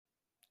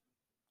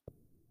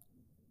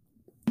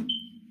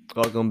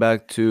Welcome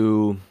back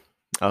to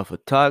Alpha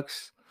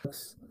Talks.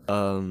 I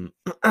know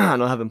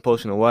I haven't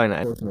posted in a while, and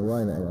I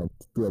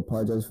do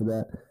apologize for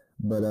that.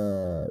 But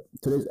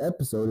today's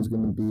episode is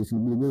gonna be a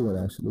good one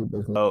actually. But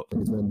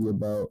it's gonna be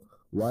about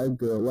why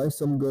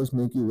some girls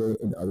make you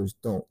wait and others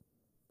don't,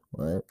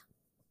 right?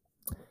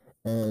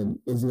 And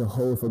is it a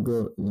whole if a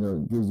girl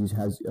gives you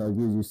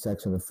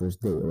sex on the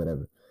first date or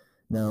whatever?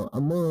 Now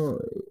I'm gonna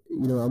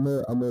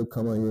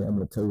come on here. I'm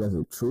gonna tell you guys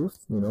the truth,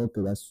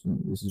 because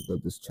this is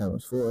what this channel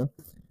is for.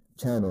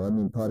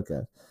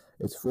 Podcast.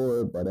 It's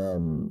for, but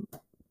you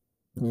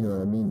know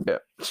what I mean. yeah,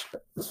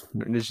 this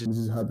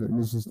is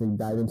Let's just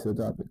dive into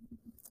the topic.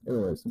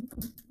 Anyways,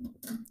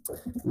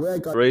 where I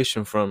got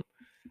inspiration from.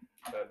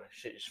 My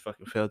shit just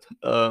fucking failed.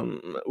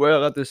 Where I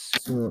got this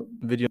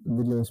video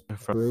video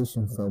from.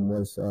 inspiration from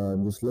was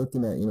just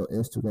looking at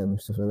Instagram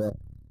and stuff like that,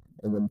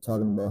 and then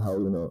talking about how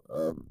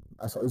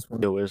I saw this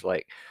one. It was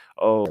like,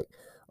 oh,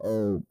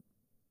 oh,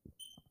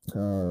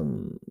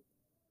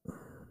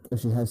 if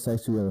she has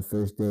sex with you on the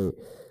first date,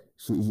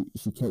 she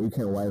can't you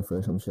can't wife her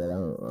or some shit. I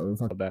don't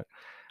fuck back,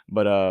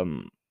 but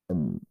so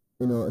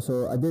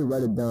I did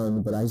write it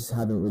down, but I just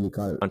haven't really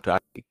got it. want to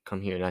actually come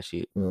here and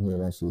actually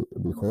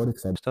record it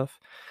because stuff.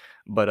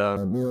 But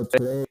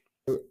today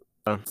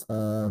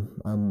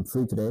I'm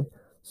free today,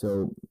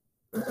 so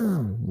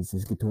let's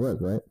just get to work,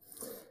 right?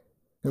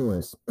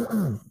 Anyways,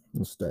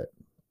 let's start.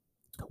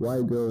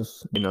 Why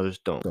girls and others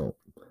don't.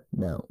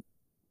 Now,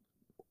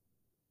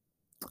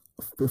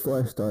 before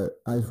I start,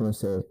 I just want to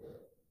say,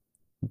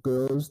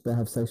 girls that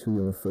have sex with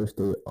you on the first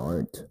date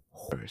aren't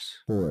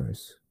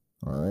whores.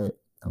 All right,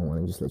 I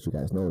want to just let you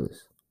guys know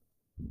this.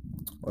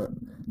 Or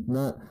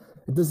not.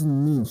 It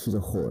doesn't mean she's a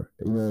whore.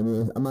 You know what I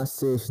mean? I'm not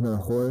saying she's not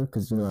a whore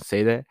because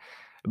say that.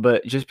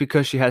 But just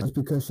because she has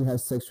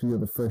sex with you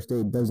on the first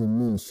date doesn't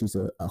mean she's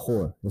a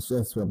whore. That's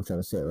what I'm trying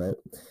to say, right?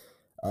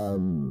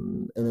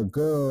 And a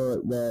girl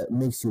that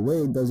makes you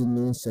wait doesn't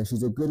mean that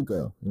she's a good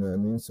girl. You know what I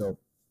mean? So,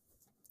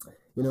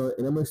 and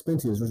I'm gonna explain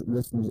to you this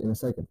in a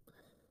second.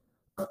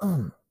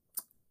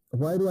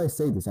 Why do I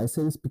say this? I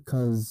say this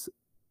because,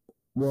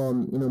 well,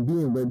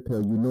 being red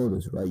pill, you know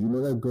this, right? You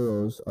know that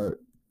girls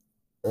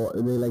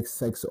they like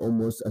sex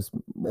almost as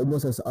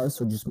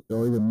us, or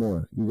even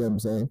more. You get what I'm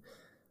saying?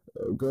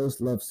 Girls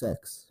love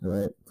sex,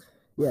 right?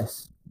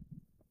 Yes,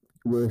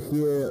 we're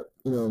here.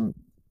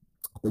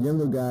 The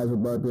younger guys are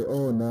about to,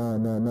 oh,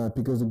 nah,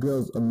 because the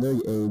girls on their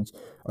age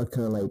are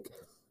kind of like,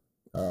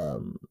 nah,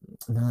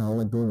 I don't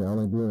like doing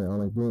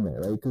that,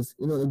 right? Because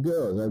the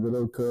girls, right, the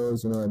little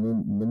girls, you know what I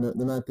mean?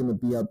 They're not gonna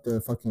be out there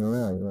fucking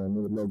around, you know what I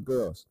mean, with little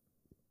girls.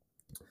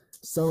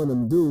 Some of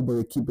them do, but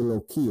they keep it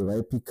low key,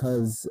 right?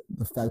 Because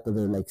the fact that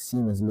they're like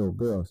seen as little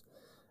girls,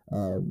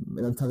 and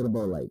I'm talking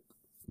about like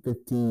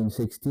 15,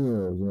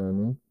 16-year-olds, you know what I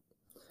mean?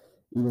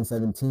 Even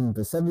 17,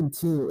 but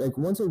 17, like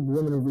once a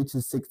woman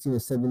reaches 16 or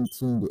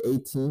 17 to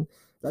 18,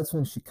 that's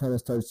when she kind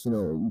of starts,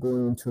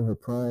 going into her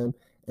prime,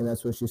 and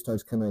that's where she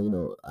starts kind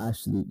of,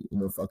 actually,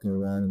 fucking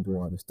around and doing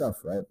all this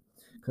stuff, right?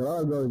 Because a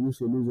lot of girls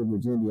usually lose their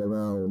virginity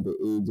around the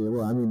age of,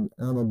 well, I mean,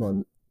 I don't know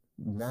about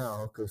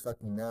now, because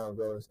fucking now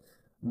girls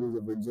lose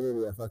their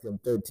virginity at fucking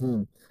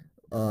 13.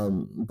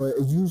 But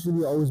it's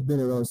usually always been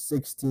around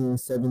 16,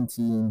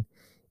 17,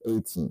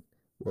 18.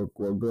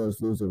 Where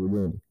girls lose their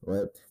virginity,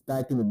 right?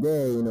 Back in the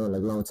day,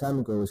 like a long time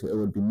ago, it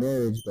would be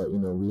marriage, but we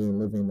ain't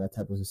living in that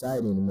type of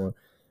society anymore.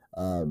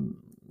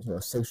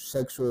 This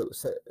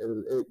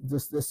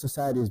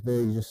society is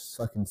very just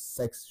fucking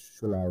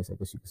sexualized, I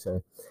guess you could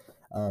say.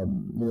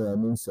 You know what I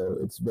mean? So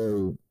it's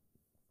very,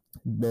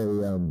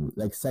 very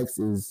like sex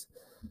is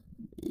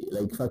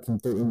like fucking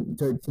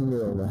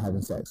 13-year-old are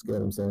having sex. Get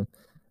what I'm saying?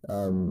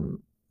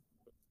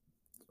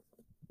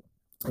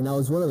 And I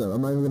was one of them.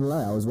 I'm not even gonna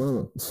lie. I was one of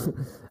them.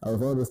 I was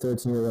one of those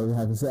 13-year-olds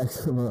having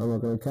sex. I'm not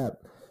gonna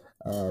cap.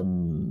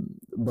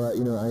 But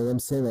I am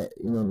saying that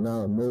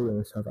now I'm older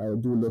and stuff. I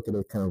do look at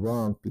it kind of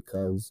wrong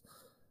because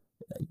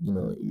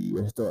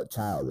you're still a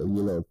child. Or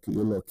you're a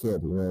little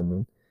kid. You know what I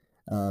mean?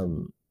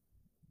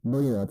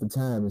 But at the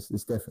time it's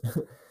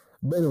different.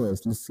 But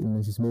anyways, let's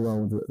just move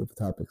on with the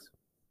topics.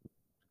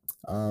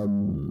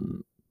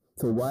 So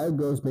why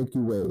girls make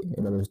you wait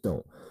and others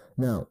don't?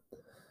 Now,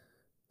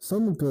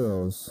 some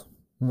girls,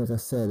 like I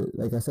said,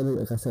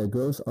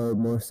 girls are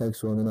more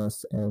sexual than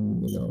us,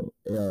 and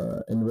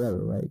and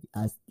whatever, right?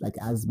 As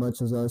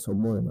much as us or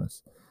more than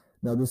us.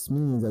 Now this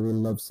means that they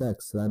love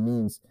sex. So that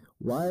means,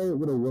 why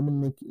would a woman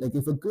make, like,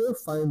 if a girl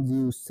finds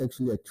you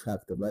sexually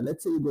attractive, right?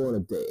 Let's say you go on a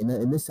date,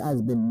 and this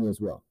has been me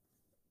as well.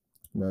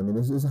 You know what I mean?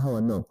 This is how I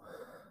know.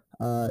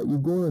 You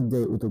go on a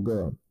date with a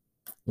girl.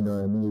 You know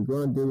what I mean? You go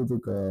on a date with a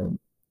girl.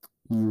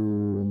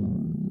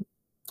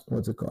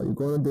 What's it called? You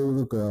go on a date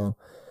with a girl.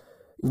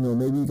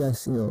 Maybe you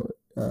guys,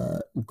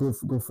 go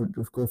for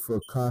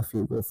a coffee,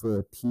 or go for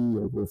a tea,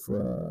 or go for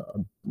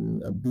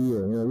a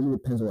beer. It really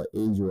depends on what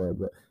age you are,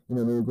 but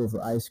maybe go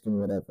for ice cream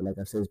or whatever. Like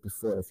I said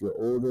before, if you're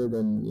older,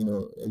 then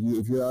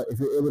if you're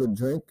able to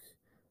drink,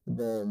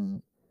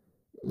 then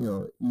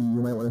you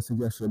might want to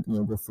suggest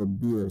go for a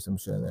beer or some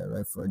shit like that,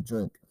 right, for a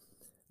drink.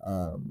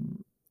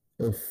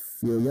 if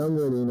you're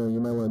younger, you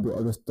might want to do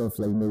other stuff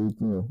like maybe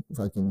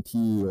fucking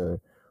tea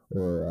or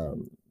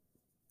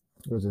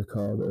what's it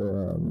called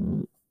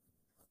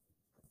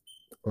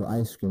or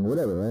ice cream,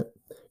 whatever, right?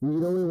 You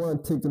don't really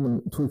want to take them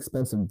on too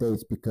expensive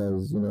dates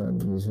because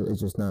it's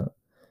just not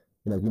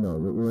like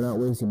we're not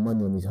wasting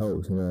money on these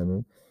hoes, you know what I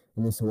mean?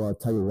 And they say, well, I'll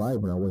tell you why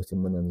we're not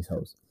wasting money on these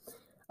hoes.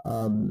 You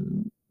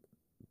know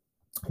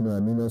what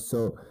I mean?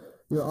 So,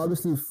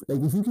 obviously,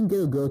 like if you can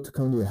get a girl to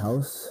come to your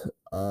house,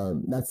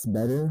 that's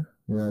better.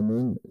 You know what I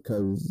mean?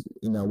 Because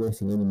you're not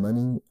wasting any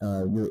money.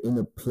 You're in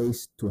a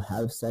place to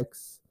have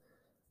sex.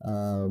 You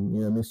know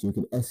what I mean? So you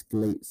can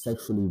escalate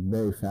sexually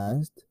very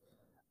fast.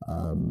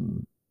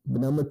 But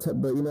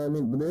but you know what I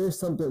mean? But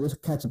there's a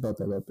catch about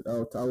that. Right?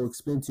 I'll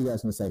explain to you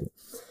guys in a second.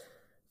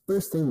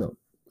 First thing though,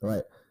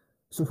 right?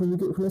 So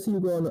let's say you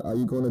go on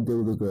a date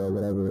with a girl,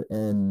 whatever,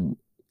 and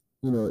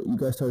you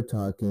guys start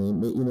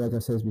talking. Like I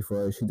said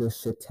before, she does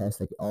shit tests.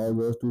 Like all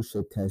girls do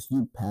shit tests.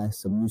 You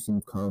pass them. You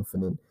seem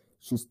confident.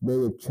 She's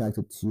very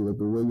attracted to you. Like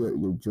the way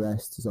you're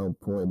dressed is on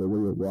point. The way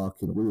you're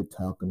walking, the way you're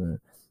talking to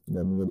her. You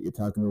know what I mean? You're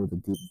talking to her with a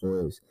deep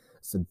voice,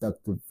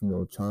 seductive,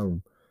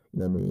 charm. You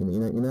know what I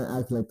mean? You're not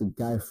acting like the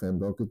guy friend,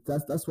 bro. Cause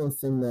that's one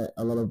thing that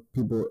a lot of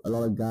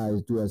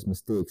guys do as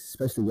mistakes,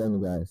 especially younger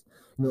guys.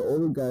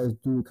 Older guys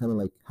do kind of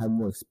like have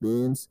more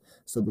experience,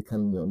 so they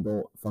kind of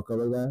don't fuck up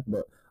like that.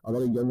 But a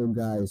lot of younger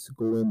guys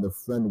go in the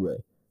friend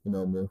way.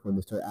 When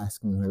they start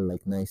asking her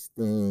like nice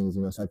things,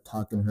 start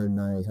talking to her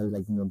nice,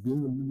 being a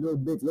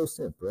little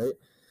simp, right?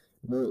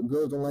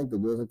 Girls don't like the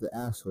girls like the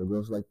asshole.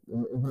 Girls like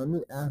when I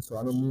mean asshole,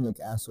 I don't mean like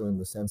asshole in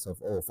the sense of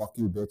oh fuck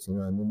you bitch, you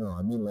know what I mean? No,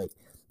 I mean like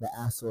the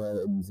asshole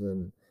is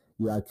in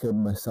yeah I killed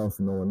myself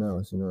and no one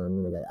else, you know what I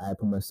mean? Like I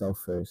put myself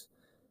first,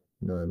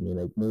 you know what I mean?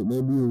 Like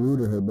maybe you're rude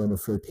to her, but in a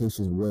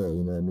flirtatious way,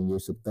 you know what I mean? You're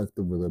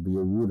seductive with her, but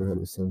you're rude to her at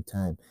the same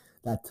time.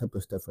 That type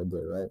of stuff right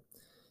there, right?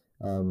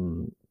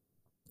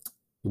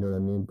 You know what I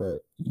mean?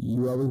 But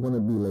you always want to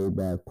be laid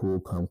back, cool,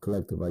 calm,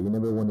 collective, right? You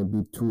never want to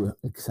be too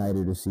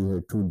excited to see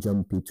her, too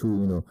jumpy,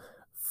 too,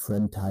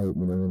 friend type, you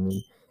know what I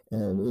mean?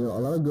 And, a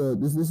lot of girls,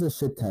 this is a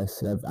shit test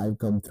that I've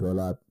come through a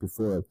lot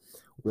before,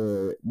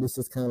 where this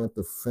is kind of like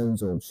the friend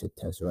zone shit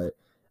test, right?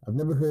 I've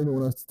never heard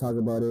anyone else talk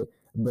about it,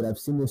 but I've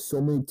seen this so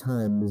many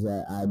times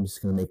that I'm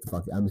just gonna make the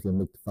fucking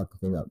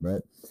thing up,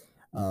 right?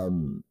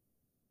 And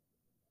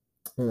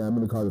I'm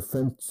gonna call it the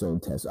friend zone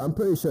test. I'm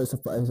pretty sure it's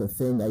a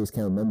thing. I just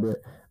can't remember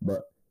it.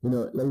 But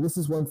like this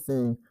is one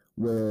thing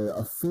where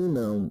a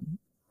female,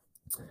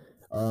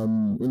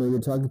 you're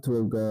talking to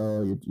a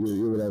girl,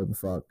 you're whatever the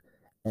fuck,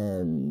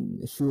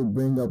 and she will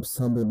bring up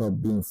something about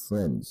being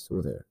friends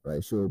with her,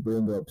 right? She will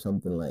bring up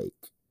something like,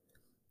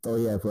 oh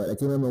yeah, but I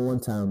can remember one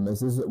time.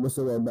 This is what's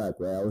a while back,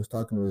 right? I was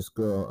talking to this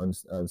girl on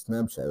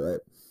Snapchat,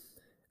 right?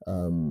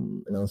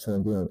 And I was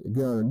trying to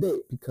get on a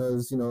date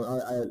because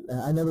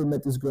I never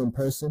met this girl in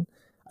person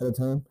at the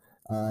time.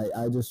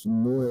 I just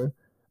knew her.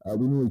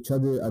 We knew each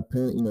other.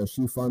 Apparently,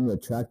 she found me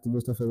attractive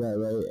and stuff like that,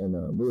 right?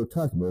 And we were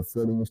talking, we were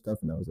flirting and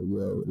stuff. And I was like,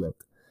 yo,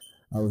 look,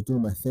 I was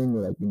doing my thing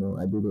where I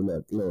do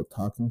the little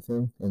talking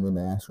thing, and then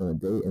I ask her on a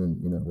date,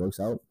 and it works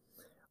out.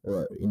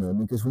 Or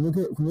because when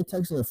you're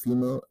texting a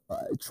female,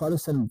 try to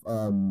send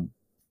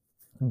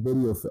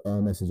video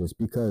messages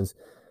because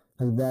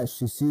that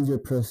she sees your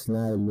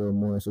personality a little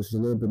more, so she's a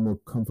little bit more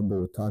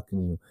comfortable with talking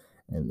to you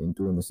and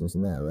doing this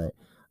and that, right?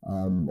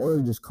 Or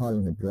you're just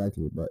calling her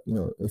directly. But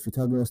if you're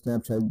talking on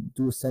Snapchat,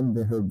 do send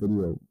her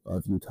video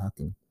of you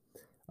talking.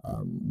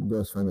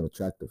 Girls find it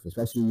attractive,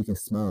 especially if you can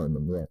smile on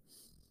them, yeah.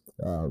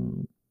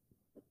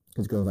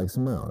 Because girls like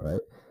smile,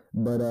 right?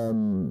 But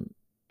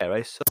Yeah,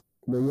 right. So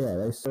but yeah,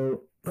 right.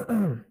 So what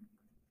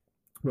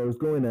I was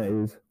going at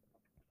is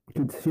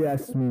she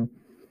asked me,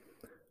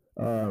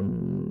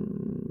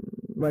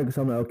 right?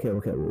 So I'm like, okay,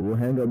 we'll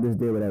hang out this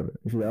day, whatever.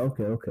 And she's like,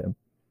 okay.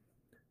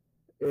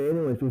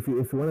 Anyways, if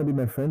you want to be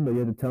my friend, but you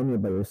have to tell me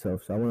about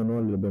yourself. So I want to know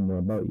a little bit more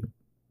about you.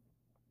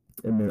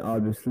 And then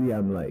obviously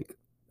I'm like,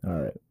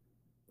 all right,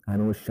 I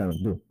know what she's trying to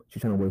do.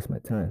 She's trying to waste my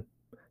time.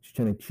 She's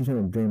trying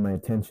to drain my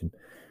attention,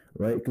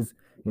 right? Because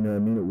you know what I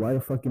mean. Why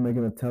the fuck am I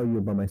gonna tell you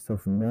about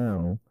myself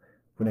now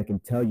when I can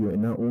tell you,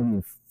 and not only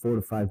in 4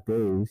 to 5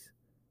 days,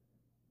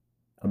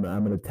 I'm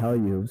gonna tell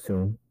you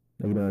soon.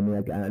 Like, you know what I mean?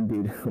 Like,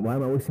 dude, why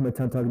am I wasting my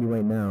time talking to you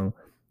right now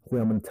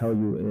when I'm gonna tell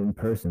you in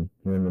person?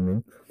 You know what I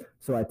mean?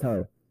 So I tell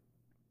her,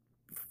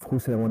 who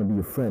said I want to be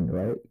your friend,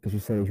 right? Because she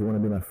said, if you want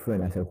to be my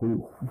friend, I said,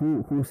 who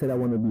said I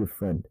want to be your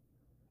friend?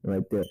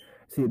 Right there.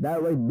 See,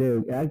 that right there,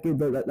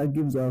 that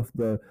gives off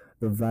the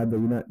vibe that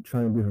you're not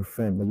trying to be her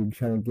friend. Like, you're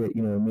trying to get,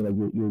 you know what I mean? Like,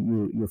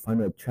 you find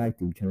her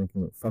attractive, you're trying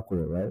to fuck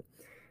with her, right?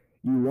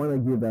 You want to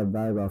give that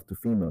vibe off to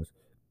females.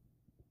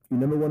 You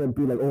never want to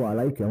be like, oh, I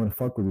like you, I want to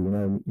fuck with you, you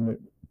know?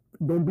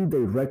 Don't be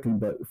directly,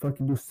 but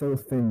fucking do subtle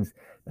things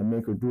that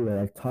make her do that.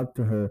 Like, talk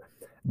to her,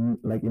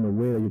 like, in a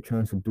way that you're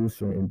trying to seduce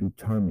her and be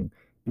charming.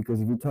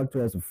 Because if you talk to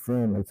her as a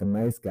friend, like a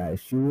nice guy,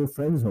 she will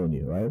friend zone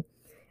you, right?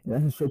 And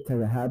that's a shit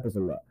that happens a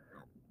lot.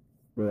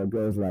 Where a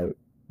girl's like,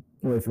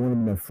 well, if you want to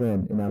be my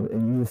friend,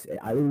 and you just,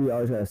 I literally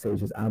always gotta say,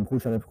 it's just,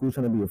 who's trying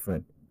to be your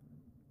friend?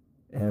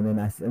 And then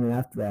after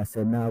that, I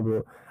said, "Nah,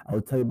 bro,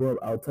 I'll tell you, bro.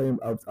 I'll tell you.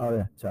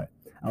 Yeah, sorry.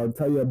 I'll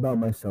tell you about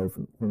myself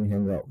when we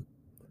hang out.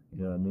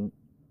 You know what I mean?"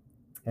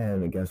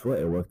 And guess what?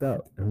 It worked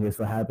out. And guess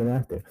what happened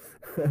after?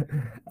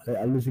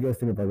 I'll let you guys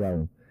think about that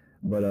one.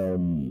 But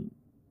you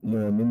know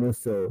what I mean?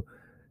 So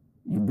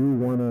you do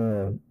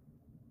wanna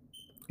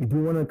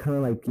kind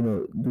of like,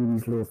 do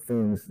these little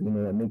things,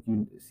 that make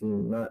you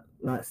seem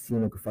not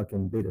seem like a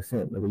fucking beta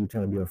simp, like when you're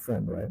trying to be a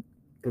friend, right?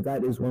 Because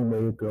that is one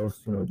way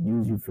girls,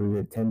 use you for your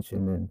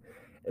attention,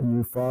 and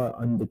you fall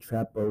under the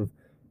trap of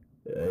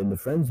in the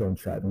friend zone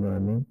trap. You know what I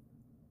mean?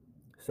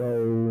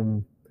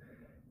 So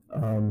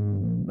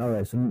all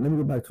right. So let me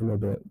go back to a little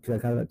bit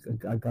because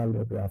I got a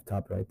little bit off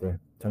top right there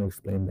trying to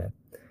explain that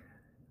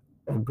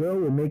a girl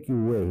will make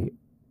you wait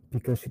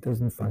because she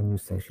doesn't find you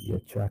sexually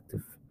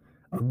attractive.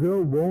 A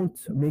girl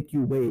won't make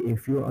you wait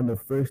if you're on the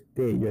first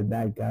date, you're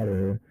that guy to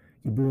her.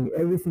 You're doing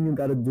everything you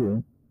gotta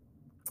do.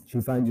 She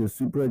finds you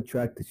super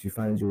attractive. She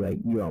finds you like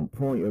you're on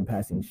point, you're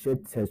passing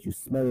shit tests, you're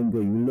smelling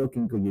good, you're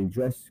looking good, you're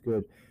dressed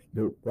good,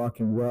 you're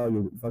walking well,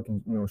 you're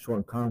fucking,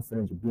 showing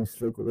confidence, you're being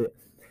slick with it.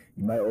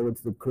 You might over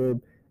to the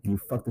crib and you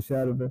fuck the shit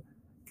out of her.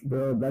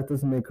 Bro, that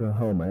doesn't make her a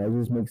hoe, man. That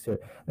just makes her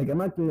like I'm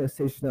not gonna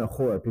say she's not a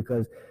whore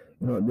because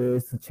there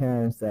is a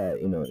chance that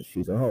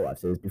she's a hoe. I've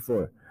said this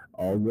before.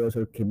 All girls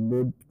are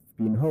capable of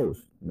being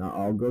hoes. Not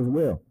all girls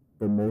will,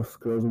 but most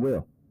girls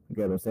will. You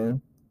get what I'm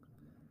saying?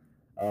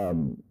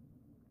 Um,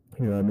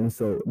 you know what I mean?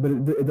 So, but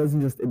it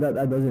doesn't just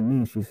that doesn't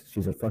mean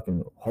she's a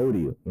fucking hoe to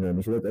you. You know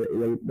what I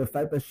mean? Like, the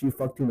fact that she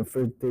fucked you in the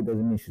first date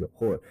doesn't mean she's a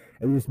whore.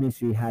 It just means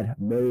she had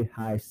very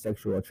high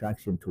sexual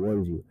attraction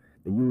towards you.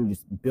 That you were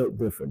just built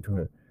different to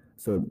her.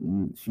 So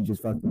she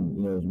just fucking,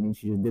 you know what I mean?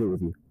 She just did it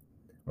with you,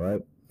 all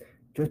right?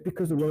 Just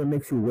because a woman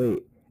makes you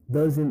wait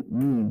doesn't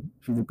mean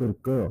she's a good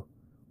girl.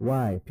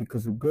 Why?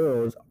 Because the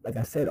girls, like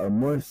I said, are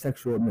more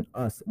sexual than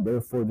us.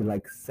 Therefore, they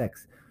like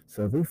sex.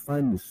 So if they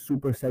find you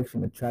super sexy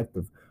and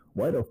attractive,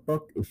 why the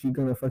fuck is she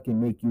gonna fucking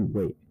make you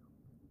wait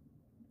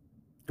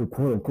to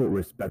quote unquote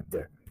respect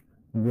her?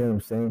 You get what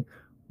I'm saying?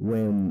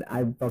 When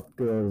I fucked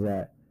girls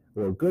that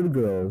were good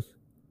girls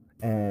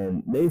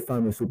and they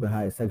found me super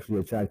high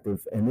sexually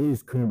attractive and they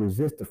just couldn't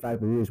resist the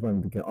fact that they just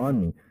wanted to get on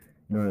me.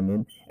 You know what I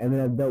mean? And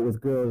then I've dealt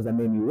with girls that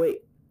made me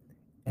wait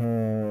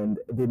and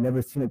they'd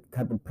never seen a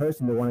type of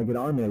person that want to get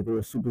on me. Like they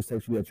were super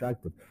sexually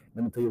attractive.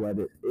 Let me tell you why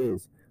this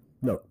is.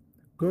 No,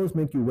 girls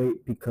make you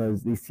wait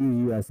because they see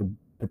you as a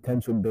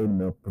potential beta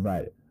male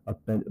provider. A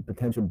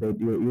potential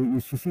beta.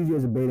 She sees you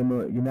as a beta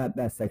male. You're not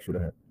that sexual to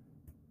her,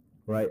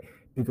 right?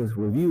 Because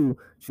with you,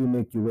 she'll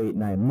make you wait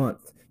 9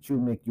 months. She'll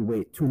make you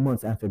wait 2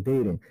 months after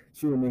dating.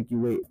 She'll make you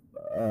wait,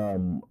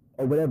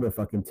 or whatever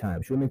fucking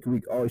time. She'll make you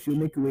wait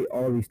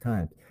all these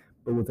times.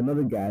 But with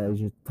another guy that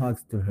just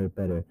talks to her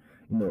better,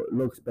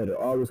 looks better,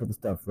 all this other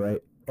stuff,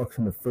 right? Fucks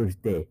on the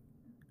first day.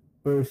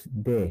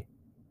 First day.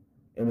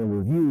 And then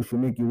with you, she'll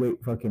make you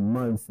wait fucking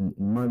months and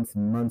months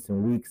and months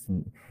and weeks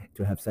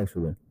to have sex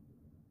with her.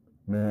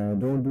 Man,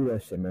 don't do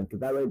that shit, man.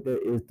 Because that right there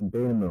is the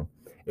beta male.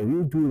 If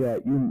you do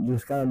that, you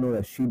just gotta know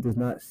that she does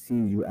not see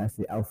you as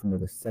the alpha male,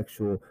 the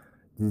sexual,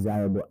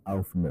 desirable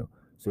alpha male.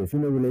 So if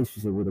you're in a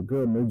relationship with a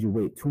girl made you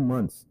wait 2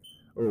 months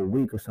or a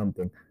week or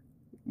something,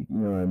 you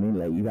know what I mean?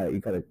 Like you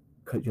gotta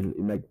cut your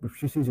like.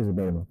 She sees you as a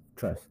beta male.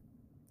 Trust.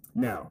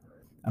 Now,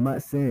 I'm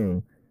not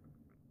saying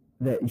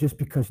that just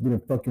because she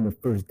didn't fuck you on the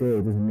first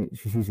day doesn't mean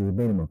she sees you as a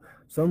beta male.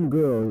 Some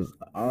girls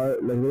are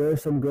like there are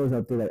some girls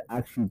out there that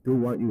actually do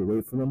want you to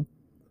wait for them.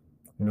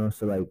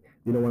 So like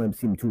they don't want to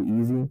seem too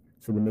easy,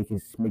 so they make you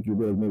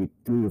wait maybe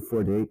 3 or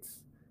 4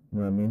 dates. You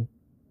know what I mean?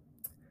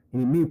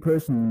 And me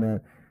personally,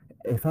 man,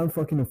 if I'm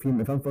fucking with a female,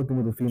 if I'm fucking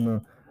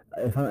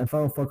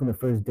the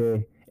first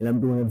day and I'm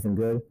doing everything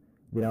good,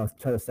 then I'll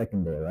try the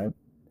second day, right?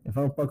 If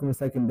I'm fucking the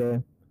second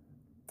day,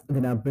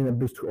 then I'll bring a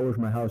bitch over to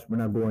my house. We're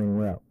not going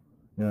anywhere else.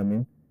 You know what I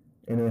mean?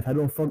 And then if I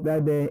don't fuck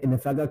that day, and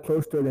if I got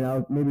close to her, then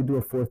I'll maybe do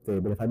a fourth day.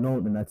 But if I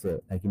don't, then that's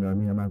it. Like, you know what I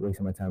mean? I'm not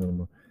wasting my time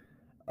anymore.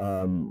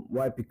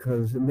 Why?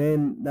 Because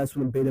then that's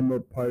when the beta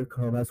male part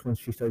comes. That's when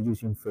she starts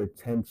using for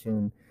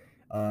attention,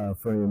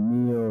 for your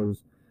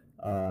meals.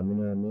 You know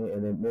what I mean?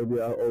 And then maybe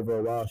over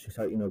a while she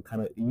start,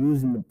 kind of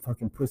using the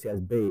fucking pussy as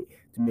bait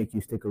to make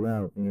you stick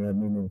around. You know what I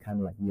mean? And kind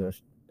of like, you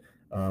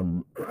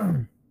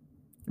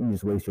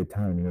just waste your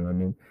time. You know what I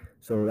mean?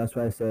 So that's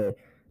why I say,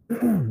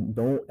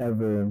 don't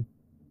ever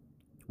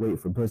wait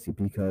for pussy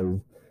because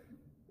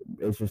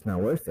it's just not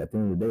worth it. At the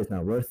end of the day, it's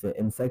not worth it.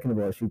 And second of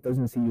all, she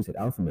doesn't see you as an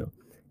alpha male.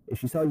 If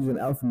she saw you as an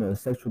alpha male, a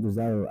sexual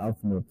desire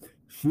alpha male,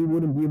 she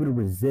wouldn't be able to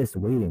resist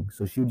waiting.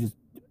 So she would just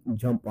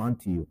jump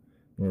onto you.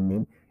 You know what I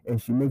mean?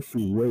 And she makes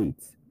you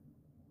wait.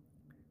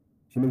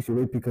 She makes you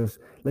wait because,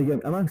 like,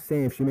 I'm not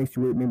saying if she makes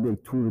you wait maybe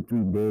like 2 to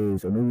 3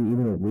 days or maybe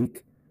even a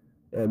week,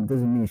 it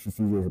doesn't mean she sees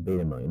you as a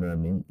beta male. You know what I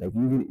mean? Like,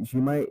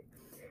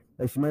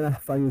 she might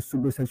not find you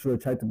super sexually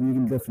attractive, but you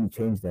can definitely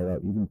change that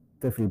up. You can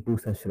definitely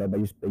boost that shit up by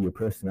your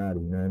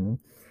personality. You know what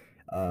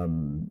I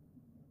mean?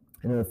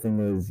 Another thing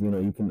is,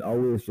 you can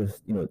always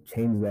just,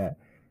 change that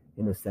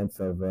in the sense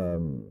of,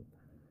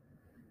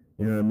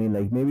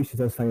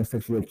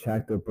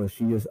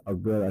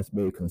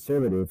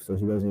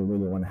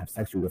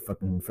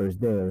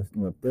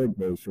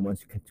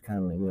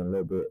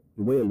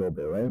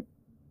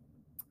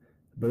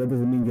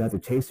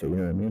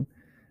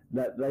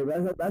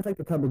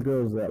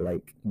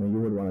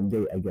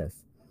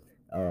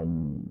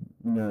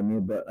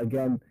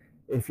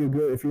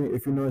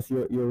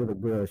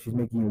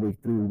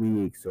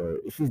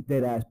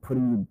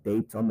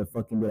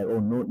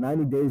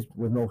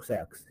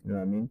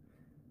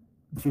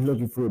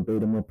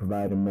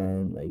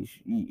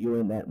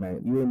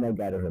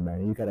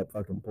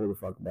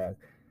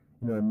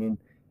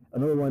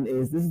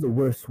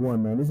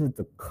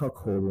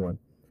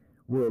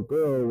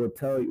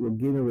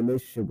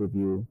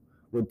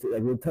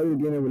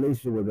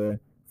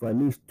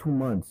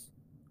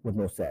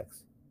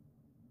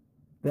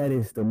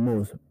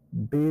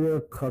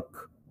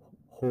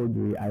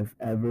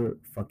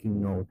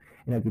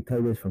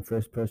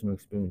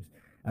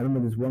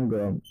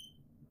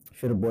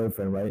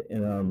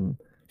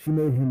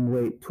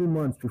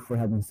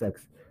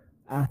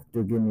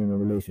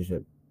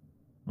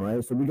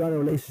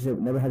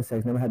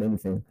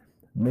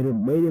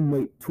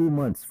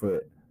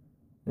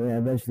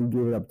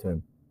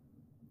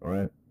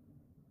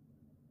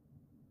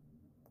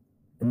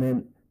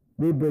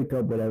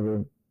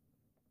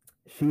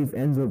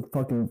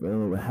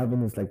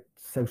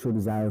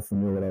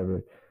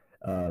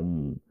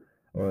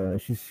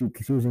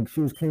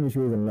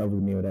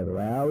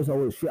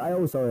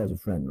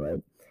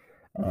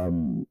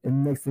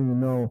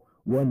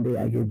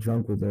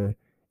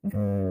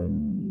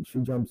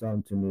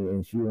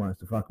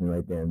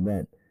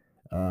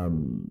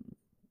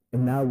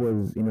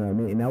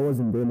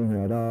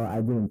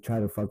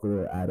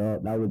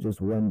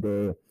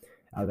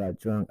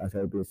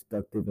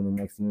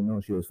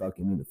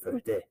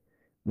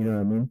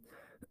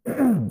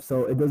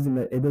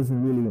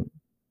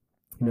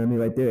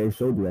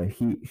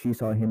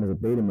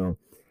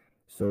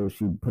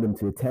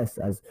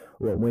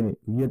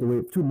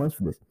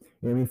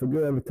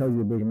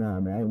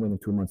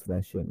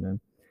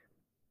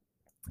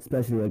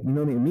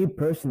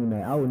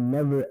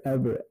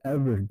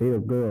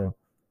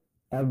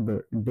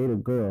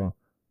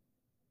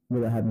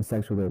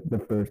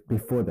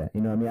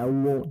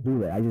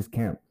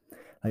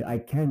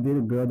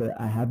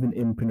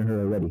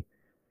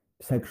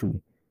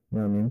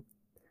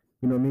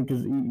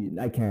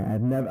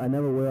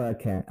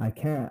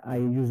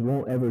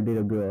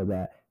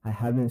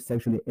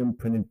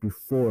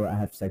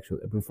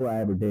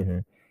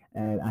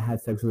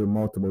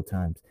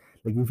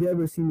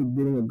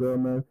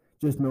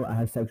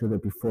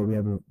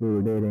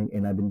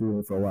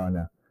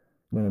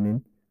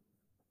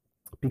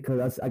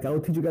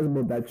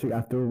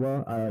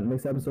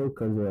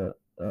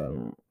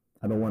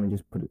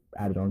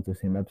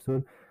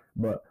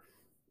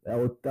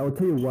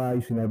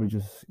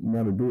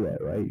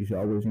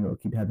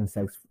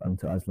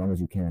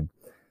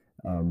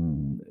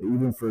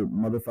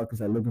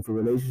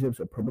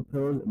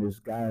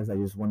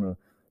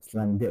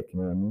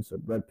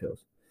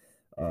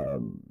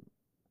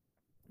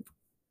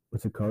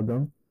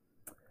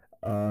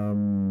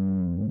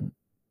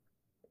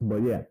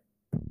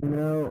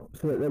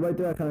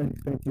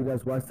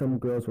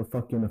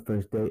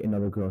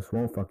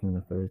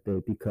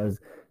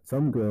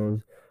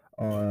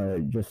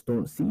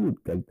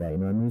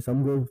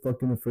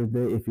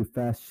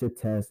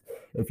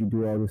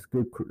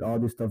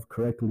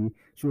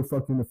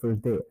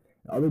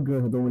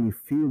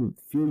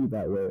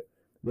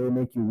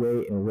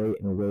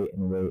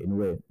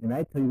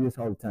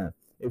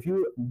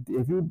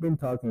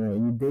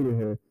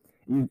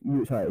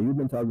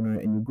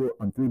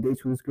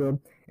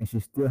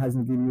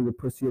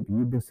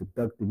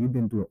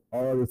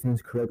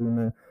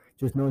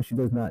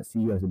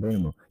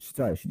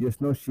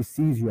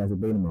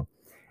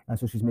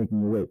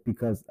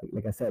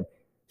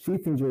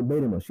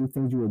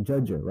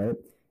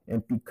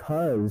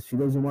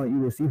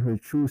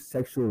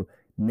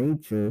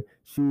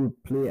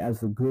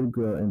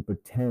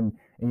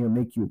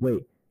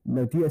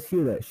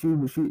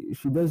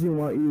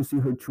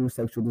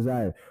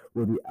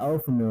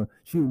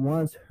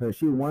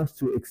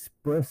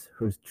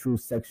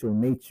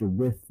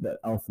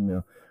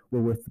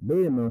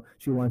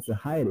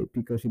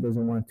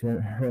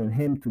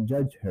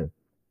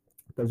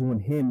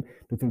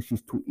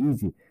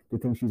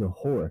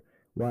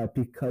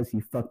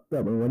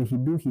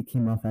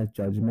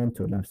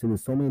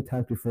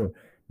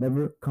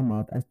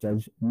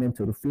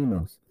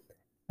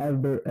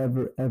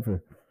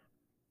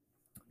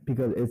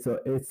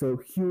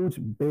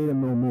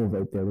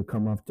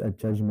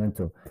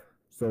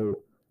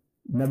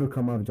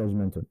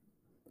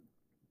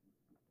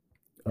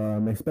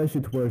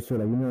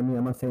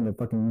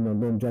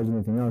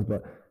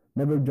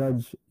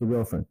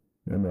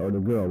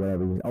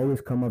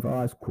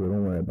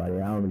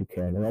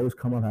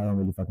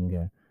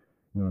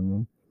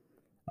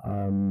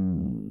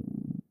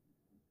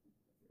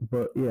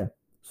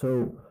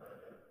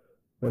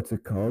 what's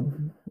it called?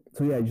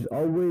 So yeah, just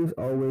always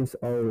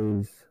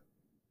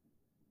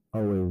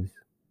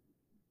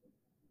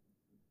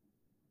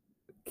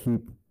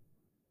keep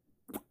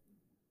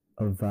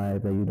a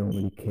vibe that you don't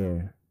really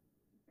care.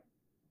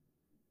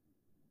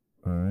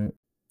 All right.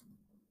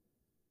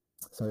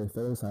 Sorry,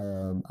 fellas. I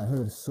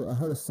heard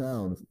a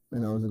sound,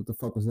 and I was like, "What the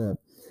fuck was that?"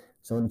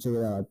 So I went to check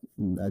it out.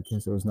 I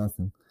guess there was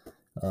nothing.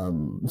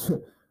 Um,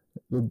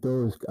 the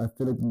doors. I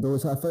feel like the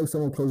doors. I feel like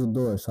someone closed the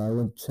door, so I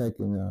went to check,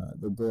 and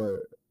the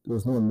door. There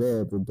was no one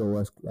there, but the door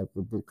was like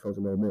a bit closed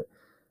a little bit,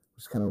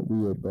 which is kind of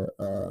weird, but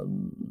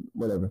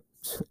whatever.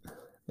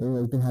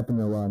 Anyway, it's been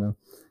happening a while now.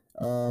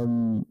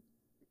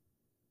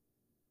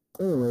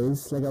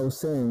 Anyways, like I was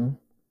saying,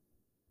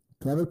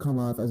 never come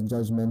off as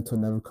judgmental,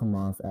 never come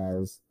off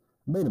as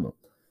betaable.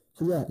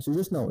 So yeah, so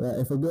just know that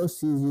if a girl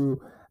sees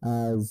you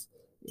as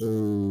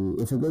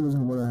if a girl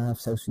doesn't want to have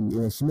sex with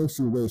you, and she makes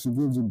you wait, she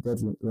gives you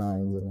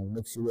deadlines and like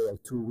makes you wait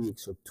like 2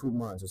 weeks or 2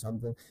 months or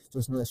something.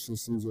 Just know that she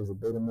sees you as a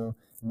beta male,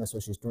 and that's why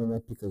she's doing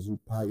that because you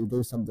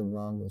did something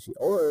wrong, and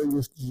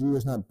you're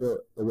just not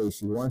built the way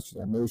she wants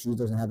you. Maybe she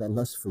doesn't have that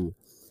lust for you.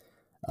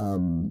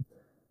 And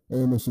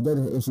if she did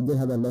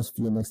have that lust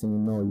for you, next thing you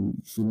know,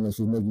 she's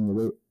making you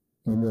wait.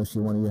 And she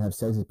wanted you to have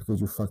sex is because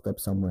you fucked up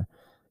somewhere.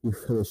 You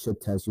failed a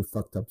shit test. You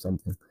fucked up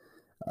something.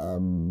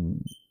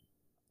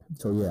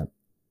 So yeah.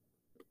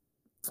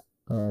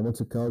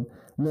 What's it called?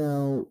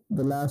 Now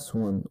the last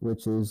one,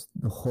 which is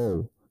the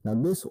hoe. Now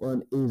this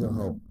one is a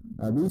hoe.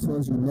 Now these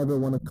ones you never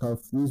want to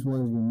cuff. These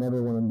ones you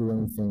never want to do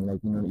anything.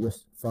 Like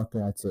just fuck her.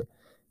 That's it.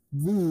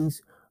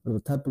 These are the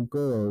type of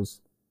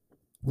girls.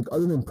 Like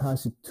other than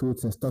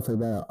prostitutes and stuff like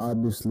that,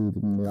 obviously,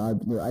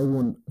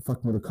 everyone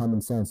fucking with a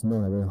common sense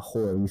know that they're a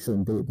whore. You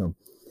shouldn't date them,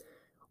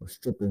 or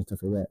strippers and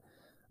stuff like that.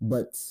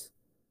 But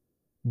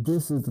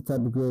this is the type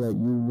of girl that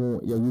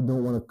you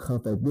don't want to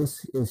cuff. Like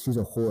she's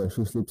a whore.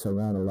 She sleeps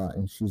around a lot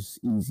and she's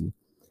easy.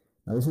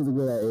 Now this is the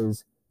girl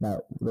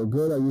the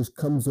girl that just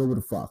comes over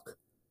to fuck.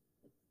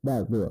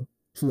 That girl,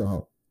 she's a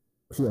hoe.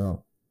 She's a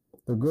hoe.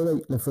 The girl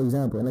that, like, for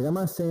example, like I'm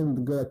not saying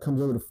the girl that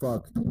comes over to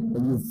fuck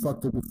and you've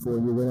fucked her before,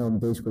 you went on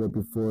dates with her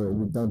before,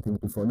 you've done things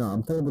before. No,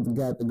 I'm talking about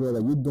the girl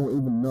that you don't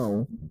even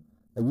know,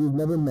 that you've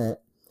never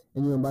met,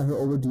 and you invite her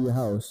over to your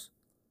house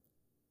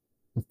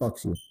and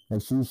fucks you.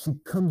 Like she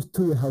comes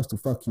to your house to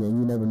fuck you and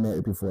you never met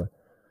her before.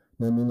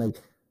 You know what I mean?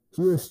 Like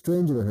you're a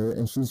stranger to her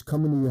and she's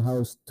coming to your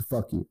house to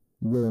fuck you.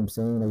 You get what I'm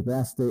saying? Like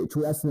that's the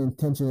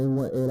intention.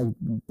 Everyone, like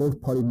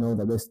both parties know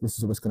that this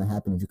is what's gonna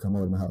happen if you come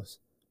over to my house.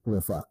 We're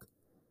gonna fuck.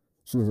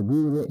 She has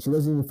agreed with it. She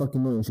doesn't even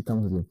fucking know when she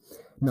comes with you.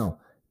 No,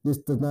 this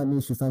does not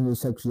mean she finds you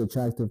sexually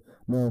attractive.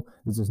 No,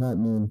 this does not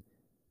mean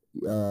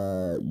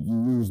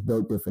you just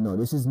built different. No,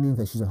 this just means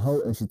that she's a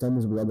hoe and she's done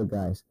this with other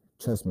guys.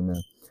 Trust me,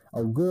 man.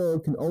 A girl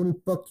can only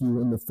fuck you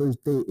in the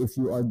first date if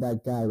you are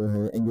that guy with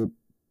her,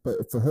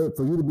 but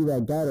for you to be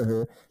that guy to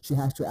her, she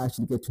has to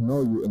actually get to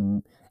know you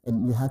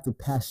and you have to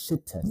pass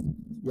shit tests.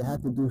 You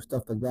have to do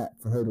stuff like that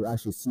for her to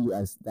actually see you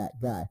as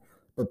that guy.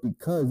 But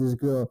because this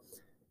girl,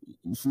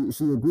 she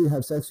agreed to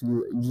have sex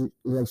with you.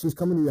 Like she's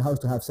coming to your house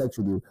to have sex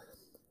with you,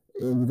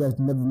 and you guys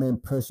never met in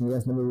person. You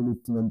guys never really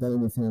done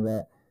anything like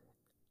that.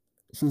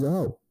 She's a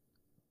hoe.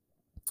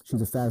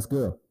 She's a fast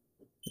girl.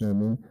 You know what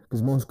I mean?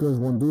 Because most girls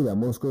won't do that.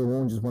 Most girls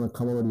won't just want to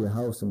come over to your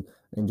house and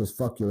just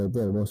fuck you right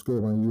there. Most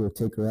girls want you to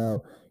take her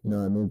out. You know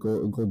what I mean?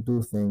 Go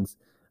do things.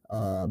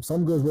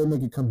 Some girls will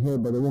make you come here,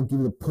 but they won't give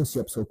you the pussy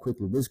up so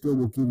quickly. This girl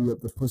will give you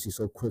up the pussy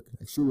so quickly.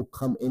 Like she will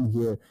come in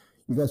here.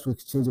 You guys will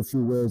exchange a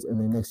few words, and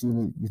then next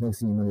thing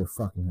you know, you're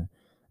fucking her.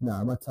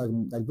 Nah, I'm not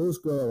talking like those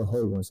girls are the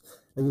whole ones.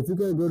 Like if you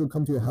get a girl to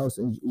come to your house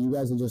and you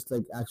guys are just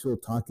like actual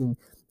talking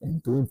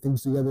and doing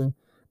things together,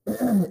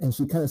 and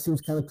she kind of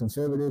seems kind of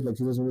conservative, like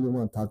she doesn't really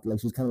want to talk. Like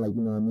she's kind of like,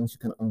 you know what I mean? She's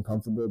kind of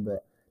uncomfortable,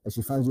 but like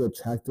she finds you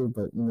attractive,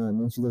 but you know what I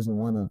mean? She doesn't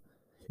want to,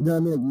 you know what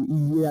I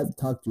mean? Like you have to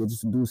talk to her,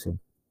 just seduce her.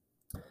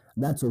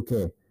 That's okay,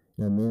 you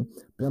know what I mean?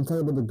 But I'm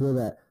talking about the girl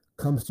that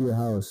comes to your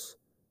house,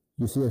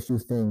 you see a few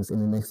things,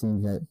 and the next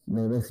thing you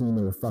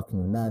know, you're fucking,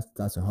 and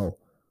that's a hoe.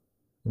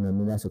 You know what I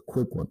mean? That's a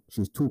quick one.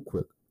 She's too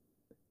quick.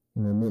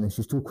 You know what I mean? And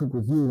she's too quick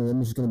with you, and that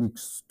means she's gonna be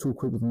too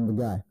quick with the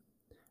guy,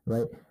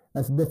 right?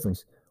 That's the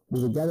difference.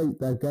 With a guy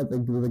with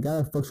a guy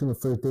that fucks you on the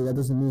first date, that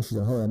doesn't mean she's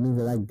a hoe. That means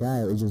that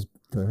guy is just,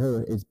 to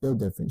her, it's built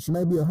different. She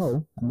might be a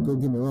hoe. I mean, don't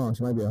get me wrong,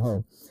 she might be a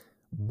hoe,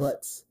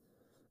 but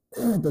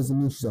it doesn't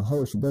mean she's a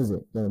hoe. She does it.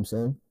 You know what I'm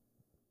saying?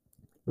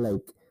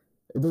 Like,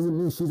 it doesn't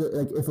mean she's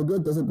like, if a girl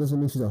doesn't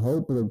mean she's a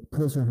hoe, but the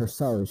person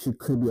herself, she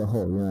could be a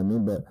hoe. You know what I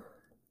mean? But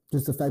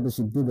just the fact that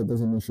she did it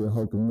doesn't mean she's a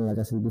hoe. Because like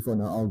I said before,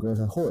 not all girls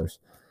are whores.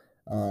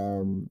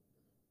 The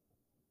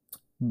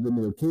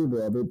middle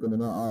cable of it, but they're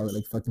not all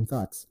like fucking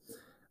thoughts.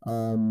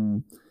 I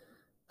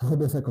hope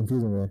that's not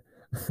confusing, right?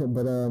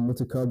 But what's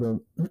it called?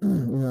 You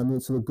know what I mean?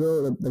 So the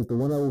girl, like the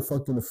one that will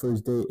fuck you on the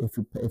first date,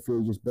 if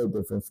you're just built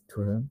different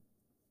to her,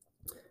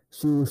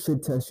 she will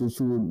shit test you.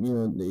 She will, you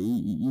know,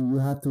 you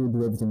have to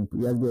do everything.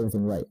 You have to do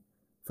everything right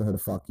for her to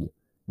fuck you.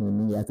 You know what I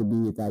mean? You have to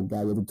be that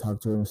guy. You have to talk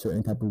to her in a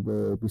certain type of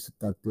way, be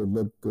seductive,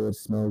 look good,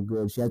 smell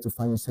good. She has to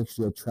find you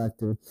sexually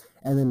attractive,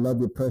 and then love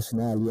your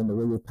personality and the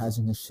way you're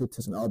passing her shit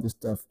test and all this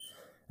stuff.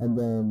 And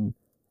then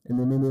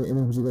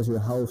when she goes to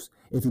your house,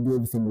 if you do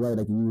everything right,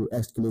 like you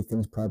escalate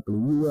things properly,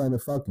 you will end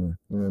up fucking her.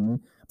 You know what I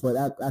mean?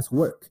 But that's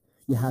work.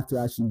 You have to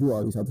actually do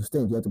all these other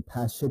things. You have to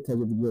pass shit tests.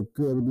 You have to look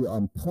good. You have to be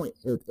on point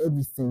with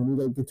everything. You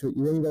gotta get to it.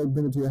 Then you gotta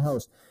bring it to your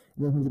house.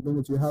 And then when you bring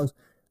it to your house,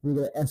 then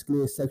you gotta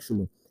escalate it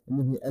sexually. And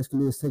then when you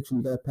escalate it sexually,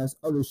 you gotta pass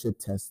other shit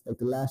tests, like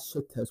the last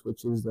shit test,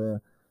 which is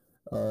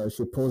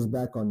she pulls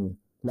back on you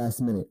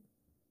last minute.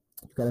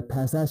 You gotta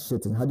pass that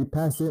shit test. How do you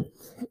pass it?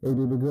 If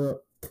the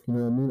girl, you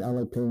know what I mean? I don't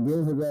like playing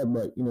games with that,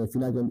 but you know, if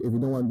you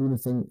don't want to do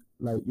anything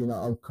like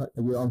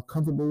you're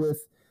uncomfortable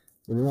with,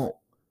 then you won't.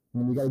 I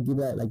mean, you gotta give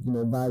that, like, you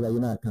know, vibe that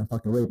you're not kind of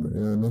fucking raper. You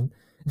know what I mean?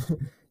 You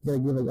gotta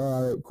give like, oh,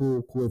 all right, cool.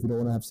 If you don't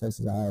want to have sex,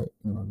 it's all right.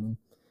 You know what I mean?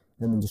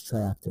 And then just try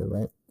after,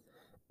 right?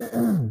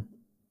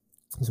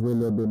 Just wait a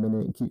little bit, a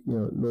minute,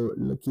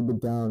 keep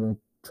it down, and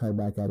try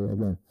back at it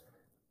again,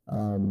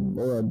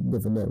 or a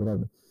different day,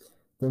 whatever.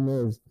 Thing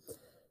is,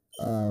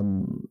 put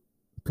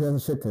on the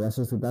shit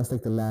test. That's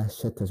like the last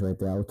shit test right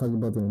there. I was talking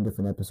about it in a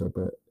different episode,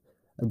 but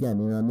again,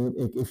 you know what I mean?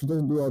 If she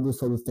doesn't do all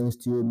those other things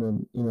to you,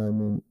 then, you know what I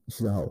mean,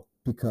 she's a hoe.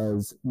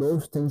 Because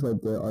those things right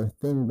there are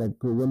things that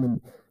good women,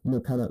 you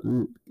know, kind of,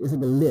 it's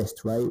like a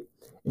list, right?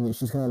 And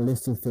she's kind of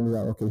listing things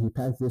out. Okay, he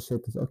passed this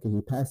shit test. Okay, he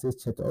passed this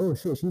shit test. Oh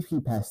shit, he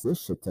passed this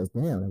shit test.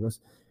 Damn, you know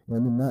what I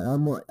mean? I'm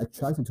more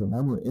attracted to him.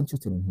 I'm more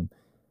interested in him.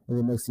 And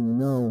then next thing you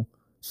know,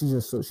 she's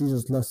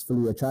just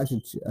lustfully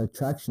attraction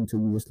to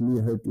you. Just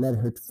let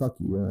her fuck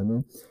you. You know what I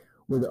mean?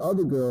 Where the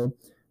other girl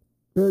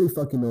barely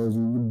fucking knows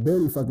you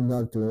barely fucking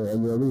talk to her,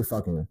 and you're really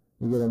fucking her.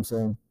 You get what I'm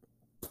saying?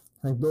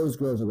 Like, those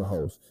girls are the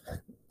hoes.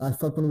 I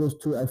fucked one of those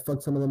too. I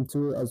fucked some of them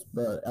too.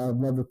 I've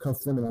never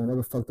cuffed them, and I'll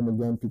never fuck them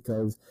again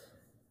because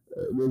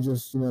they're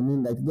just, you know what I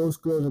mean? Like, those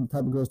girls are the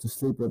type of girls to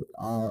sleep with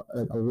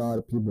like a lot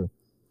of people.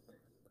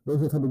 Those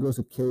are the type of girls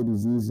to carry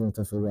disease and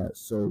stuff like that.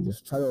 So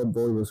just try to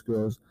avoid those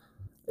girls.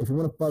 If you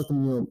want to fuck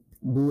them, you know,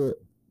 do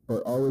it.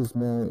 But always,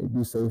 man,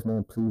 be safe,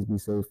 man. Please be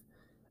safe.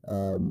 I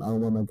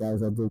don't want my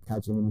guys out there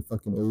catching any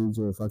fucking AIDS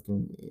or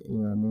fucking, you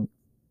know what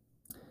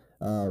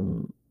I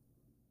mean?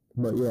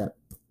 But yeah.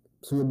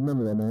 So you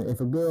remember that, man. If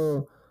a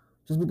girl,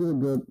 just because a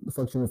girl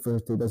fucks you on the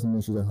first date doesn't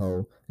mean she's a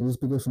hoe, and just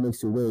because she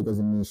makes you wait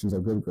doesn't mean she's a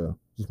good girl.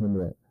 Just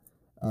remember that.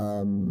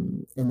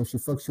 And if she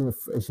fucks you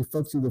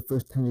the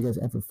first time you guys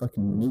ever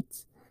fucking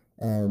meet,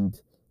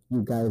 and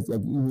you guys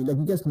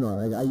you guys know,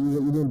 like,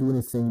 you didn't do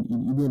anything,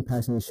 you didn't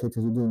pass any shit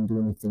test, you didn't do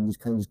anything, she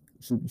kind of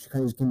just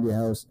came to your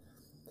house,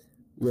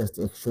 you guys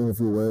exchange a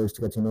few words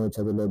to get to know each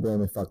other a little bit,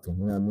 and they fucked her.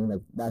 You know what I mean?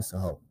 Like, that's a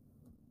hoe.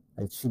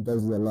 Like, she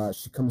does it a lot.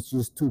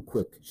 She's too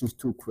quick. She's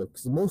too quick.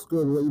 Because most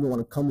girls don't even want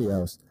to come to your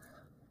house.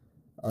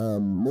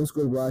 Most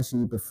girls will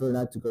actually prefer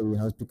not to go to your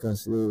house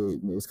because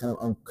it's kind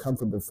of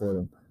uncomfortable for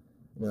them.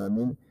 You know what I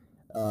mean?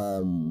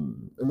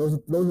 And those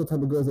are the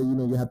type of girls that, you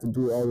know, you have to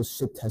do all this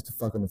shit test to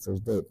fuck on the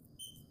first date,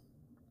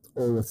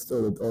 or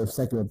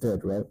second or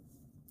third, right?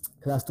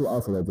 Because that's too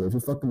alpha right there. If you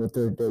fuck on the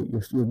third date,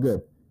 you're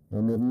good.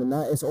 You know what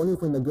I mean? It's only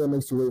when the girl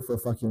makes you wait for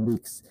fucking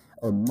weeks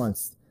or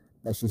months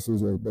that she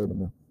sees you as baby,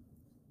 man.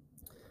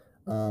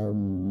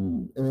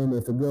 And then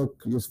if a girl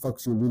just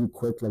fucks you really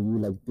quick, like, you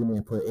like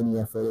didn't put any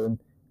effort in,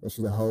 then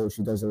she's a hoe.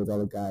 She does it with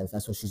other guys.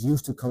 That's why she's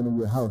used to coming to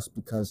your house,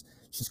 because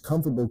she's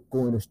comfortable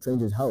going to a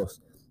stranger's house.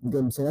 You get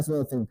what I'm saying? That's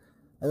another thing.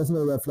 That's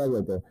another red flag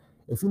right there.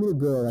 If you meet a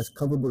girl that's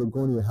comfortable to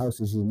going to your house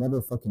and she's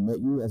never fucking met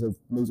you, that's a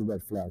major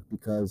red flag.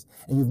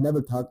 And you've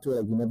never talked to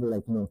her, like, you never,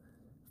 like, you know,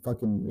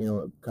 fucking, you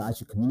know,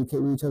 actually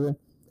communicate with each other.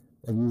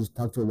 Like, you just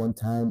talk to her one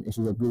time and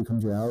she's agreed to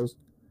come to your house.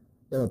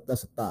 Yeah,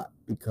 that's a thought,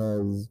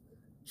 because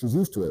she's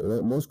used to it,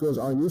 right? Most girls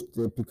aren't used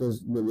to it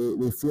because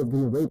they fear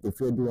being raped, they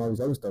fear doing all this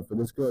other stuff. But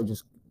this girl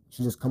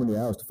she's just coming to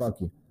your house to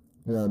fuck you.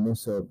 You know what I mean?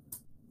 So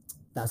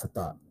that's a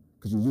thought,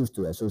 because she's used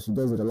to it. So she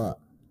does it a lot.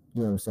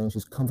 You know what I'm saying?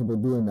 She's comfortable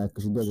doing that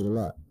because she does it a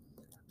lot.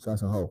 So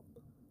that's a hoe.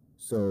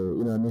 So,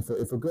 you know what I mean?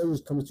 If a girl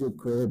just comes to your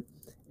crib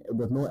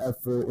with no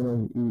effort, you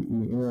know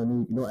what I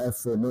mean? No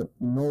effort, no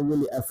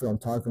really effort on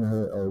talking to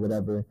her or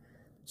whatever.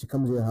 She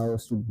comes to your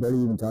house, you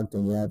barely even talk to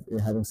her, and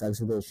you're having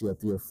sex with her. She has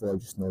 3 or 4.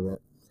 Just know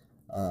that.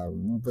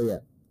 But yeah,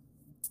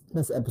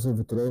 that's the episode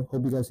for today.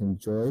 Hope you guys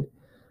enjoyed.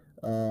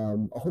 I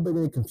hope I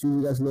didn't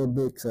confuse you guys a little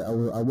bit, because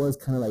I was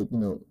kind of like, you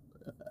know,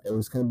 it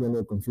was kind of being a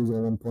little confusing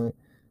at one point.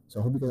 So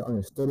I hope you guys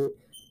understood it.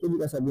 If you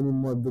guys have any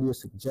more video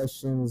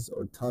suggestions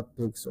or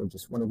topics, or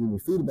just want to give me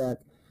feedback,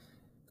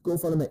 go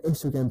follow my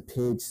Instagram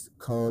page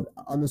called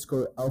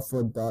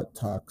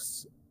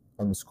 _alpha.talks_.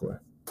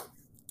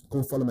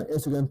 Go follow my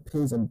Instagram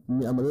page. I'm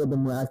a little bit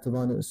more active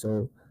on it,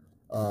 so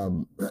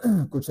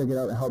go check it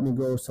out and help me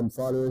grow some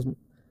followers.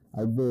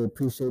 I really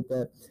appreciate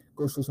that.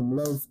 Go show some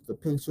love to the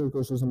pictures,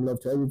 go show some love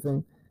to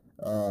everything.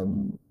 You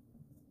know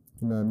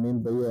what I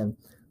mean? But yeah,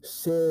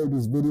 share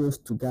these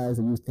videos to guys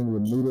that you think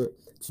would need it,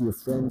 to your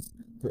friends,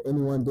 to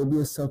anyone. Don't be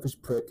a selfish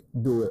prick.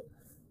 Do it.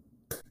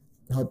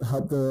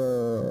 Help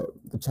the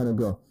channel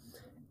grow.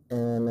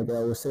 And like I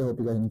always say, hope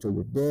you guys enjoy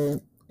your day.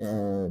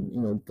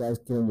 And guys,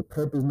 get on your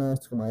purpose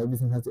mask. Come on, every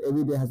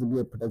day has to be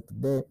a productive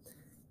day.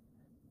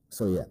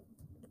 So yeah.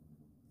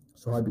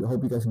 So I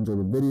hope you guys enjoyed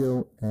the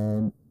video,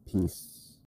 and peace.